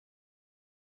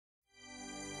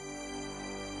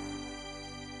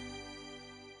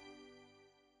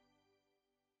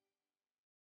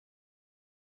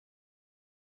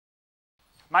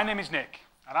my name is Nick,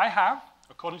 and I have,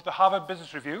 according to the Harvard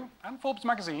Business Review and Forbes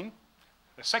magazine,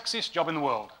 the sexiest job in the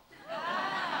world.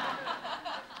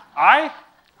 I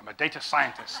am a data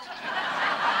scientist.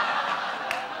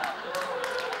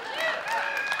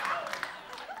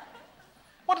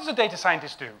 What does a data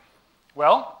scientist do?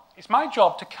 Well, it's my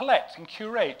job to collect and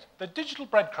curate the digital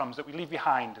breadcrumbs that we leave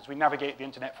behind as we navigate the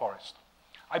internet forest.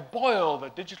 I boil the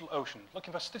digital ocean,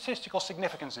 looking for statistical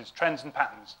significances, trends, and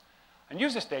patterns, and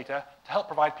use this data to help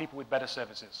provide people with better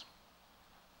services.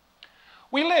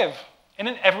 We live in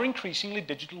an ever-increasingly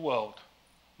digital world.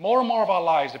 More and more of our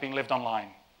lives are being lived online.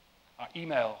 Our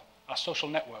email, our social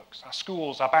networks, our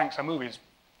schools, our banks, our movies,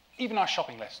 even our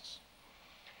shopping lists.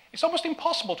 It's almost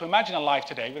impossible to imagine a life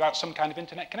today without some kind of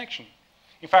internet connection.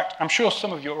 In fact, I'm sure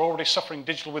some of you are already suffering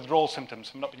digital withdrawal symptoms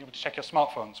from not being able to check your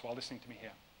smartphones while listening to me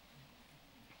here.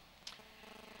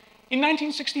 In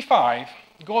 1965,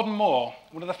 Gordon Moore,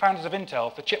 one of the founders of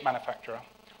Intel, the chip manufacturer,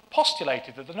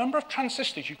 postulated that the number of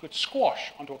transistors you could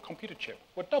squash onto a computer chip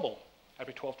would double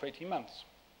every 12 to 18 months.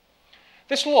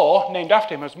 This law, named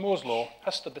after him as Moore's law,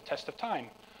 has stood the test of time,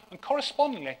 and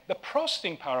correspondingly, the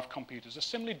processing power of computers has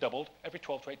similarly doubled every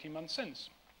 12 to 18 months since.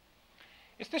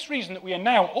 It's this reason that we are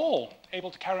now all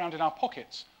able to carry around in our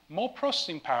pockets more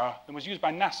processing power than was used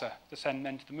by NASA to send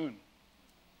men to the moon.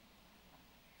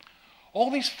 All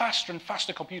these faster and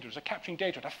faster computers are capturing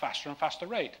data at a faster and faster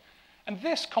rate. And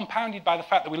this, compounded by the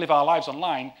fact that we live our lives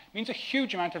online, means a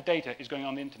huge amount of data is going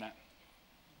on the internet.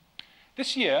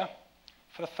 This year,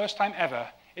 for the first time ever,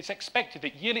 it's expected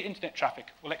that yearly internet traffic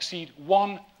will exceed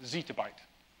 1 zettabyte.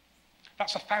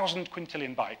 That's 1,000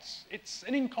 quintillion bytes. It's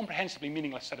an incomprehensibly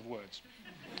meaningless set of words.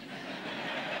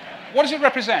 What does it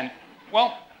represent?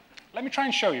 Well, let me try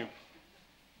and show you.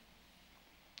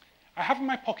 I have in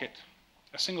my pocket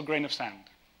a single grain of sand.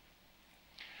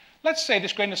 Let's say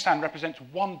this grain of sand represents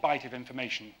 1 byte of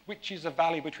information, which is a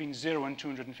value between 0 and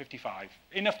 255,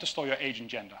 enough to store your age and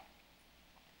gender.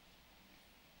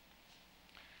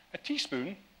 A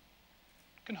teaspoon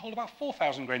can hold about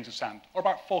 4,000 grains of sand, or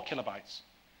about 4 kilobytes.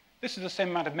 This is the same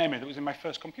amount of memory that was in my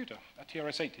first computer, a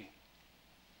TRS-80.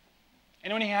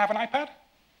 Anyone here have an iPad?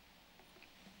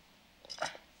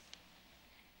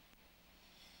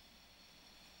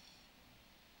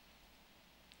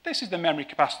 This is the memory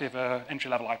capacity of an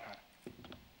entry-level iPad.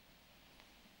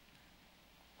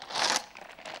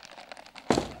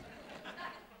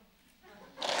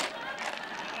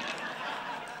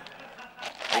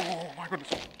 Oh, my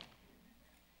goodness.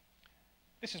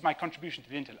 This is my contribution to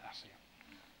the internet last year.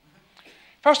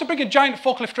 If I was to bring a giant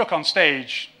forklift truck on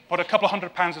stage, put a couple of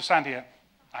 £100 of sand here,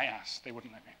 I asked, they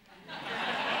wouldn't let me.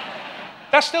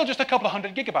 That's still just a couple of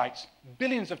 100 gigabytes,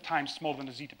 billions of times smaller than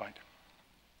a zettabyte.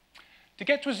 To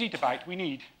get to a zettabyte, we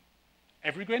need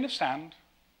every grain of sand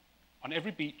on every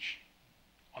beach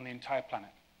on the entire planet.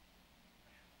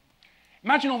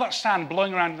 Imagine all that sand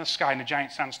blowing around in the sky in a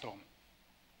giant sandstorm.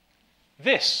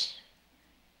 This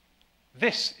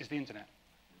is the internet.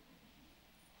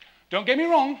 Don't get me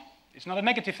wrong, it's not a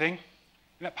negative thing.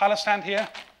 In that pile of sand here,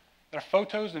 there are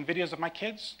photos and videos of my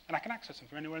kids, and I can access them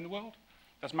from anywhere in the world.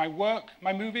 There's my work,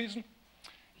 my movies, and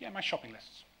yeah, my shopping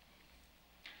lists.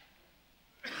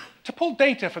 To pull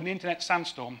data from the internet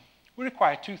sandstorm, we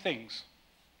require 2 things: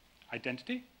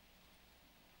 identity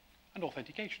and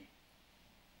authentication.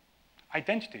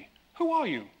 Identity. Who are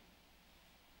you?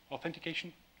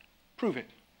 Authentication. Prove it.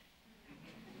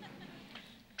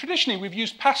 Traditionally, we've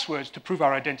used passwords to prove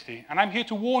our identity, and I'm here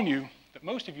to warn you that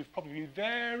most of you have probably been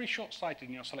very short-sighted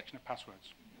in your selection of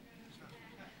passwords.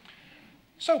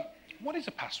 So, what is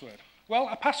a password? Well,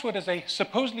 a password is a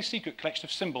supposedly secret collection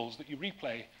of symbols that you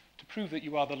replay to prove that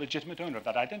you are the legitimate owner of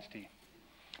that identity.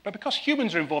 But because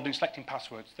humans are involved in selecting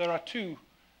passwords, there are 2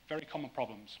 very common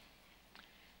problems.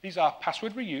 These are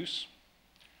password reuse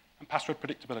and password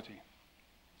predictability.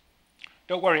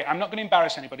 Don't worry, I'm not going to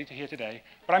embarrass anybody to here today,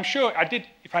 but I'm sure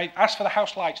if I asked for the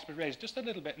house lights to be raised just a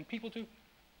little bit and people to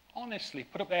honestly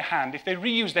put up their hand if they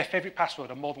reuse their favorite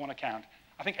password on more than one account,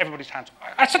 I think everybody's hands.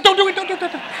 I said, don't do it, don't do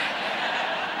it.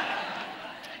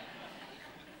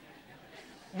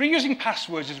 Reusing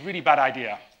passwords is a really bad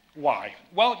idea. Why?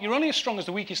 Well, you're only as strong as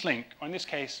the weakest link, or in this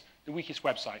case, the weakest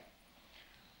website.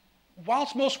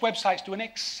 Whilst most websites do an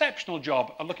exceptional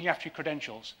job at looking after your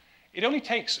credentials, it only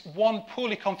takes one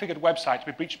poorly configured website to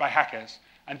be breached by hackers,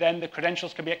 and then the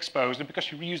credentials can be exposed, and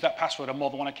because you reuse that password on more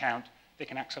than one account, they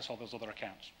can access all those other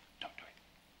accounts. Don't do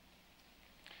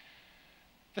it.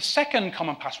 The second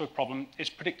common password problem is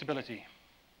predictability.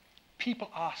 People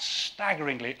are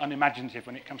staggeringly unimaginative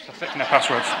when it comes to setting their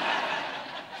passwords.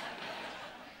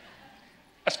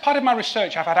 As part of my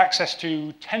research, I've had access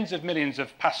to tens of millions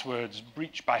of passwords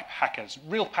breached by hackers,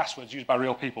 real passwords used by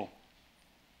real people.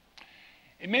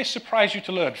 It may surprise you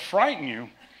to learn, frighten you,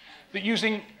 that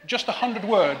using just 100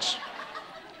 words,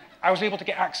 I was able to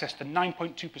get access to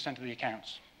 9.2% of the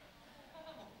accounts.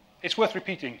 It's worth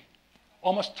repeating.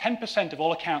 Almost 10% of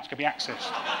all accounts can be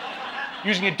accessed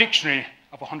using a dictionary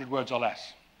of 100 words or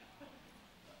less.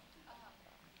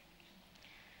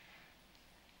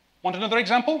 Want another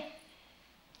example?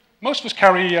 Most of us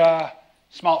carry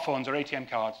smartphones or ATM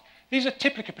cards. These are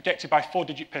typically protected by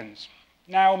 4-digit pins.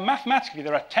 Now, mathematically,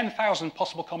 there are 10,000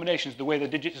 possible combinations of the way the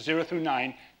digits 0 through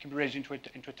 9 can be raised into a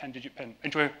 10-digit pin,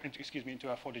 into a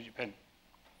 4-digit pin.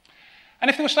 And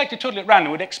if they were selected totally at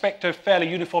random, we'd expect a fairly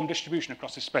uniform distribution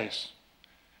across this space.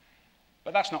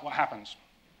 But that's not what happens.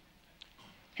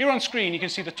 Here on screen, you can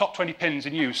see the top 20 pins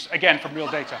in use, again, from real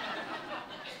data.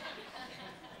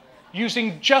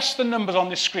 Using just the numbers on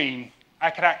this screen, I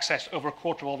could access over a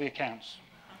quarter of all the accounts.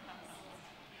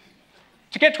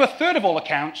 To get to a third of all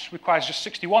accounts requires just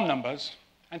 61 numbers,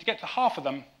 and to get to half of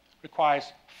them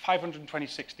requires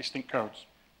 526 distinct codes.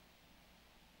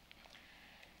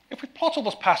 If we plot all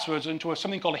those passwords into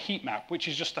something called a heat map, which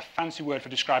is just a fancy word for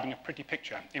describing a pretty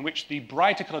picture, in which the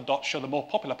brighter colored dots show the more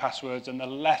popular passwords and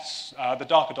the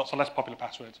darker dots are less popular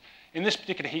passwords. In this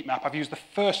particular heat map, I've used the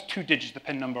first 2 digits of the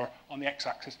pin number on the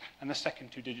x-axis and the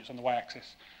second 2 digits on the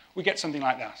y-axis. We get something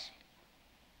like this.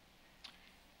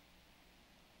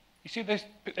 You see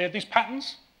these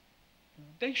patterns?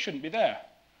 They shouldn't be there.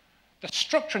 The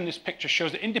structure in this picture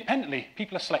shows that independently,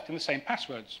 people are selecting the same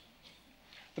passwords.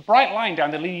 The bright line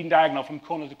down the leading diagonal from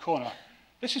corner to corner,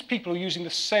 this is people who are using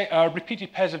the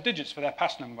repeated pairs of digits for their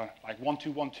pass number, like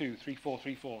 1212,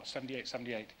 3434,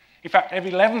 7878. In fact, every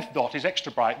 11th dot is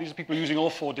extra bright. These are people using all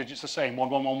 4 digits the same,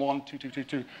 1111,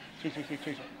 2222,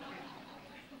 3333.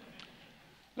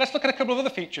 Let's look at a couple of other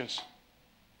features.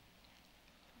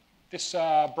 This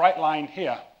bright line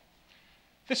here.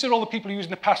 This are all the people using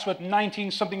the password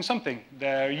 19-something something,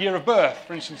 their year of birth,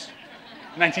 for instance,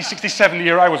 1967, the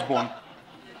year I was born.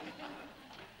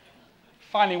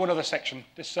 Finally, one other section,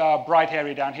 this bright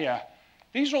area down here.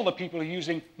 These are all the people who are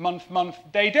using month, month,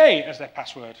 day, day as their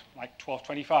password, like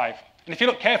 1225. And if you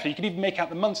look carefully, you can even make out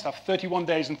the months have 31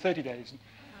 days and 30 days. And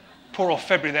poor old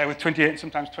February there with 28,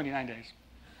 sometimes 29 days.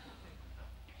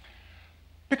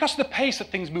 Because of the pace that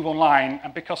things move online,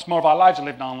 and because more of our lives are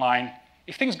lived online,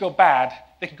 if things go bad,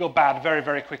 they can go bad very,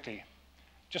 very quickly.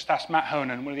 Just ask Matt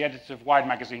Honan, one of the editors of Wired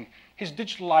magazine. His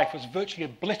digital life was virtually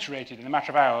obliterated in a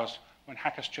matter of hours when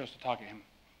hackers chose to target him.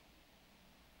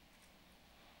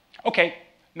 Okay,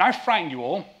 now I've frightened you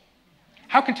all.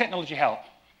 How can technology help?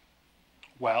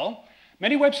 Well,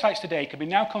 many websites today can be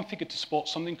now configured to support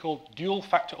something called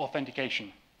dual-factor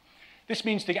authentication. This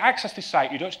means to access this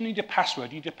site, you don't just need a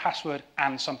password, you need a password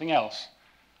and something else.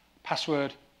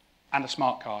 Password and a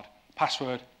smart card,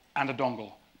 password and a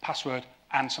dongle, password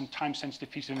and some time-sensitive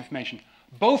piece of information.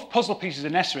 Both puzzle pieces are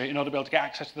necessary in order to be able to get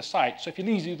access to the site. So if you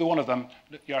lose either one of them,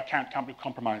 your account can't be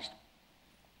compromised.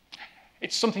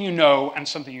 It's something you know and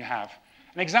something you have.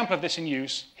 An example of this in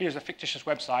use, here's a fictitious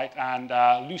website,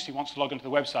 and Lucy wants to log into the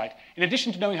website. In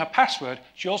addition to knowing her password,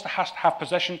 she also has to have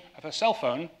possession of her cell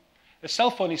phone. The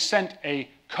cell phone is sent a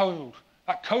code.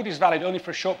 That code is valid only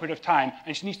for a short period of time,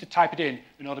 and she needs to type it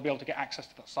in order to be able to get access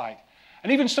to that site.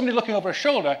 And even somebody looking over her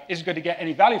shoulder isn't going to get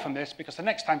any value from this, because the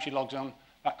next time she logs on,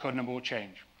 that code number will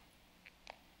change.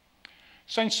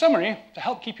 So in summary, to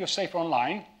help keep you safer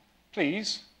online,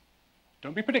 please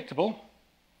don't be predictable,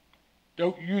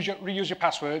 don't reuse your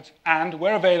passwords, and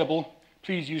where available,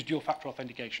 please use dual-factor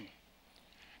authentication.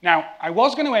 Now, I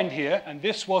was going to end here, and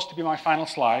this was to be my final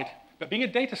slide, but being a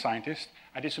data scientist,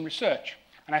 I did some research,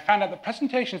 and I found out that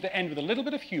presentations that end with a little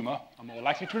bit of humor are more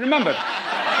likely to be remembered.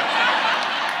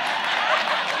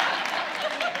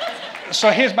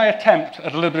 So here's my attempt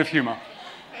at a little bit of humor.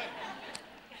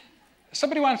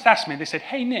 Somebody once asked me, they said,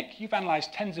 "Hey, Nick, you've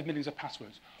analyzed tens of millions of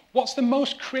passwords. What's the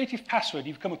most creative password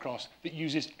you've come across that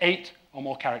uses 8 or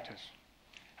more characters?"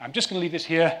 I'm just going to leave this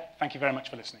here. Thank you very much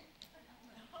for listening.